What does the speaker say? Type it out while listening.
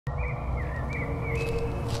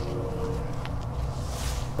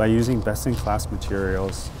By using best-in-class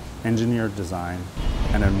materials, engineered design,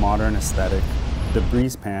 and a modern aesthetic, the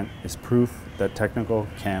Brise Pant is proof that technical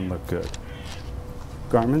can look good.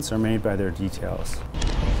 Garments are made by their details.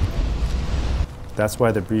 That's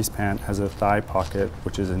why the Brise Pant has a thigh pocket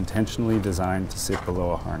which is intentionally designed to sit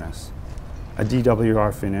below a harness, a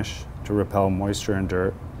DWR finish to repel moisture and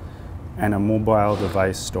dirt, and a mobile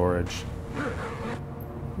device storage.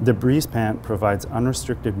 The Brise Pant provides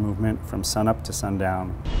unrestricted movement from sunup to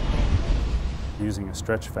sundown using a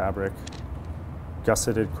stretch fabric,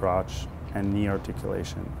 gusseted crotch, and knee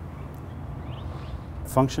articulation.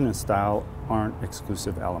 Function and style aren't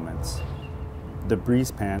exclusive elements. The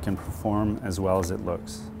Brise Pant can perform as well as it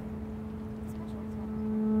looks.